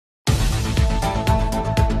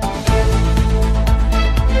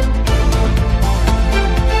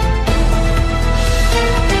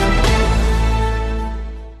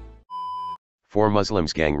4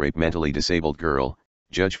 Muslims gang rape mentally disabled girl,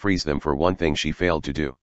 judge frees them for one thing she failed to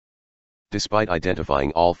do. Despite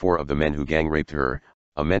identifying all 4 of the men who gang raped her,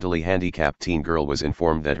 a mentally handicapped teen girl was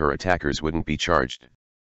informed that her attackers wouldn't be charged.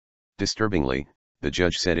 Disturbingly, the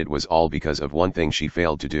judge said it was all because of one thing she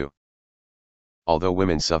failed to do. Although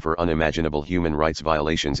women suffer unimaginable human rights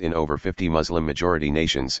violations in over 50 Muslim-majority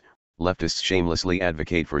nations, leftists shamelessly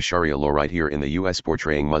advocate for Sharia law right here in the US,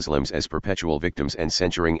 portraying Muslims as perpetual victims and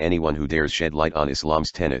censuring anyone who dares shed light on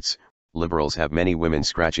Islam's tenets. Liberals have many women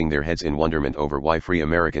scratching their heads in wonderment over why free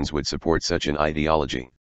Americans would support such an ideology.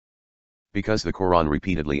 Because the Quran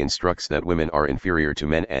repeatedly instructs that women are inferior to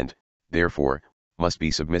men and, therefore, must be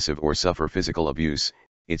submissive or suffer physical abuse,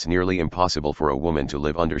 it's nearly impossible for a woman to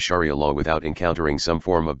live under Sharia law without encountering some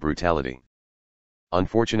form of brutality.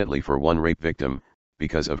 Unfortunately for one rape victim,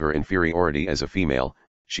 because of her inferiority as a female,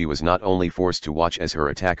 she was not only forced to watch as her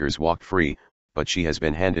attackers walked free, but she has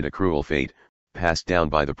been handed a cruel fate, passed down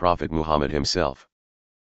by the Prophet Muhammad himself.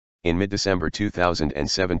 In mid-December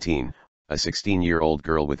 2017, a 16-year-old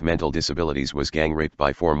girl with mental disabilities was gang raped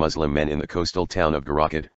by 4 Muslim men in the coastal town of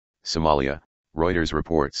Garakat, Somalia, Reuters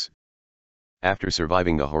reports. After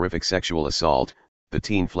surviving the horrific sexual assault, the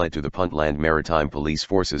teen fled to the Puntland Maritime Police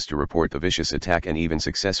Forces to report the vicious attack and even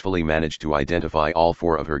successfully managed to identify all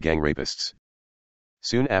 4 of her gang rapists.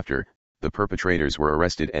 Soon after, the perpetrators were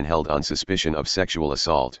arrested and held on suspicion of sexual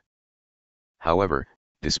assault. However,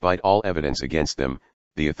 despite all evidence against them,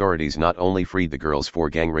 the authorities not only freed the girls 4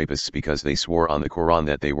 gang rapists because they swore on the Quran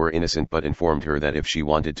that they were innocent, but informed her that if she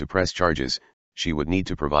wanted to press charges, she would need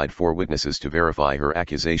to provide 4 witnesses to verify her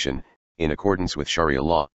accusation, in accordance with Sharia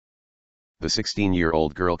law. The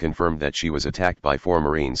 16-year-old girl confirmed that she was attacked by 4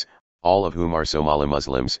 Marines, all of whom are Somali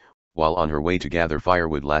Muslims, while on her way to gather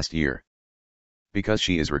firewood last year. Because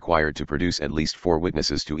she is required to produce at least 4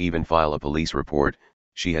 witnesses to even file a police report,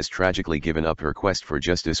 she has tragically given up her quest for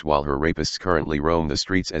justice while her rapists currently roam the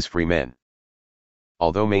streets as free men.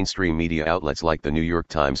 Although mainstream media outlets like the New York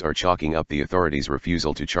Times are chalking up the authorities'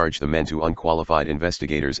 refusal to charge the men to unqualified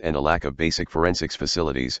investigators and a lack of basic forensics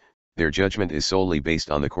facilities, their judgment is solely based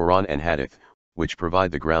on the Quran and Hadith, which provide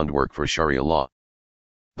the groundwork for Sharia law.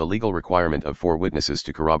 The legal requirement of 4 witnesses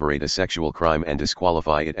to corroborate a sexual crime and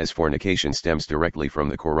disqualify it as fornication stems directly from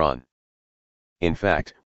the Quran. In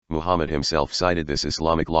fact, Muhammad himself cited this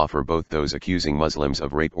Islamic law for both those accusing Muslims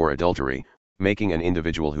of rape or adultery, making an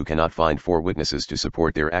individual who cannot find 4 witnesses to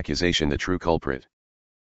support their accusation the true culprit.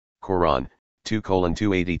 Quran,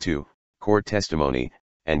 2:282, court testimony,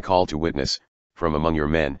 and call to witness, from among your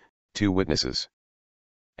men, 2 witnesses.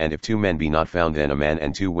 And if 2 men be not found, then a man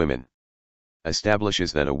and 2 women.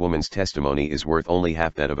 Establishes that a woman's testimony is worth only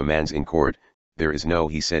half that of a man's in court. There is no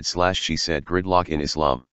he said/she said gridlock in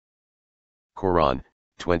Islam. Quran,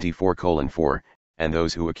 24:4, and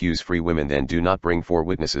those who accuse free women then do not bring 4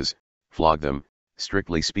 witnesses, flog them.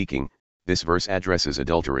 Strictly speaking, this verse addresses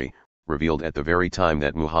adultery, revealed at the very time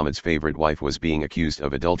that Muhammad's favorite wife was being accused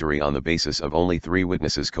of adultery on the basis of only 3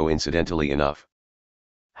 witnesses, coincidentally enough.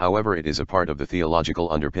 However, it is a part of the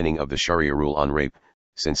theological underpinning of the Sharia rule on rape,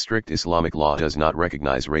 since strict Islamic law does not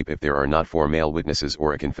recognize rape if there are not 4 male witnesses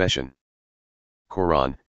or a confession.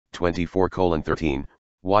 Quran, 24:13,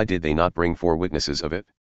 why did they not bring 4 witnesses of it?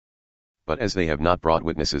 But as they have not brought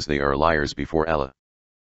witnesses, they are liars before Allah.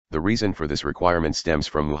 The reason for this requirement stems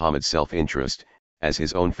from Muhammad's self-interest, as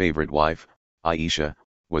his own favorite wife, Aisha,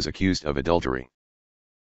 was accused of adultery.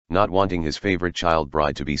 Not wanting his favorite child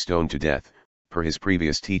bride to be stoned to death, per his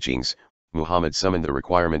previous teachings, Muhammad summoned the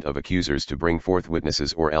requirement of accusers to bring forth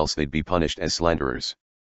witnesses or else they'd be punished as slanderers.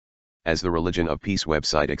 As the Religion of Peace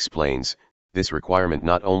website explains, this requirement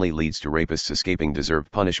not only leads to rapists escaping deserved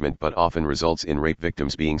punishment but often results in rape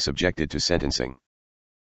victims being subjected to sentencing.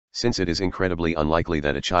 Since it is incredibly unlikely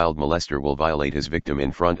that a child molester will violate his victim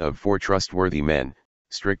in front of 4 trustworthy men,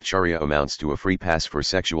 strict Sharia amounts to a free pass for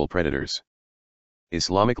sexual predators.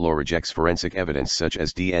 Islamic law rejects forensic evidence such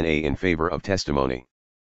as DNA in favor of testimony.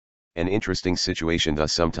 An interesting situation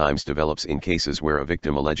thus sometimes develops in cases where a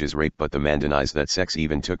victim alleges rape but the man denies that sex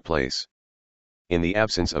even took place. In the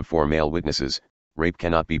absence of 4 male witnesses, rape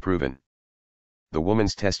cannot be proven. The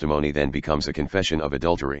woman's testimony then becomes a confession of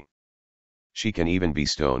adultery. She can even be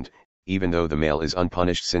stoned, even though the male is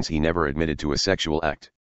unpunished since he never admitted to a sexual act.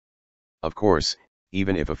 Of course,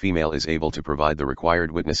 even if a female is able to provide the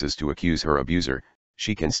required witnesses to accuse her abuser,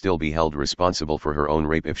 she can still be held responsible for her own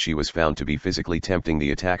rape if she was found to be physically tempting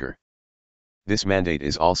the attacker. This mandate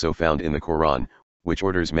is also found in the Quran, which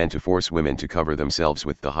orders men to force women to cover themselves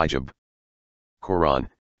with the hijab. Quran,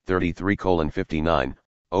 33:59,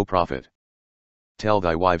 O Prophet, tell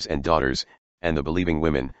thy wives and daughters, and the believing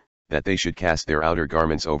women, that they should cast their outer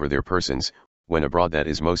garments over their persons, when abroad that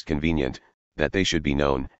is most convenient, that they should be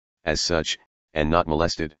known, as such, and not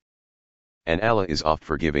molested. And Allah is oft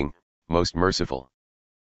forgiving, most merciful.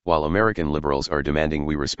 While American liberals are demanding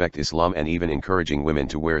we respect Islam and even encouraging women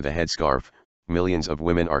to wear the headscarf, millions of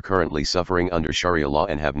women are currently suffering under Sharia law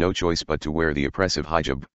and have no choice but to wear the oppressive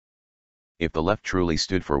hijab. If the left truly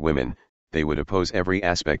stood for women, they would oppose every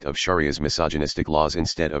aspect of Sharia's misogynistic laws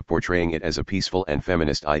instead of portraying it as a peaceful and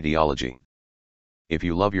feminist ideology. If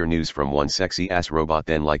you love your news from one sexy ass robot,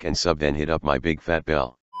 then like and sub, then hit up my big fat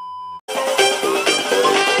bell.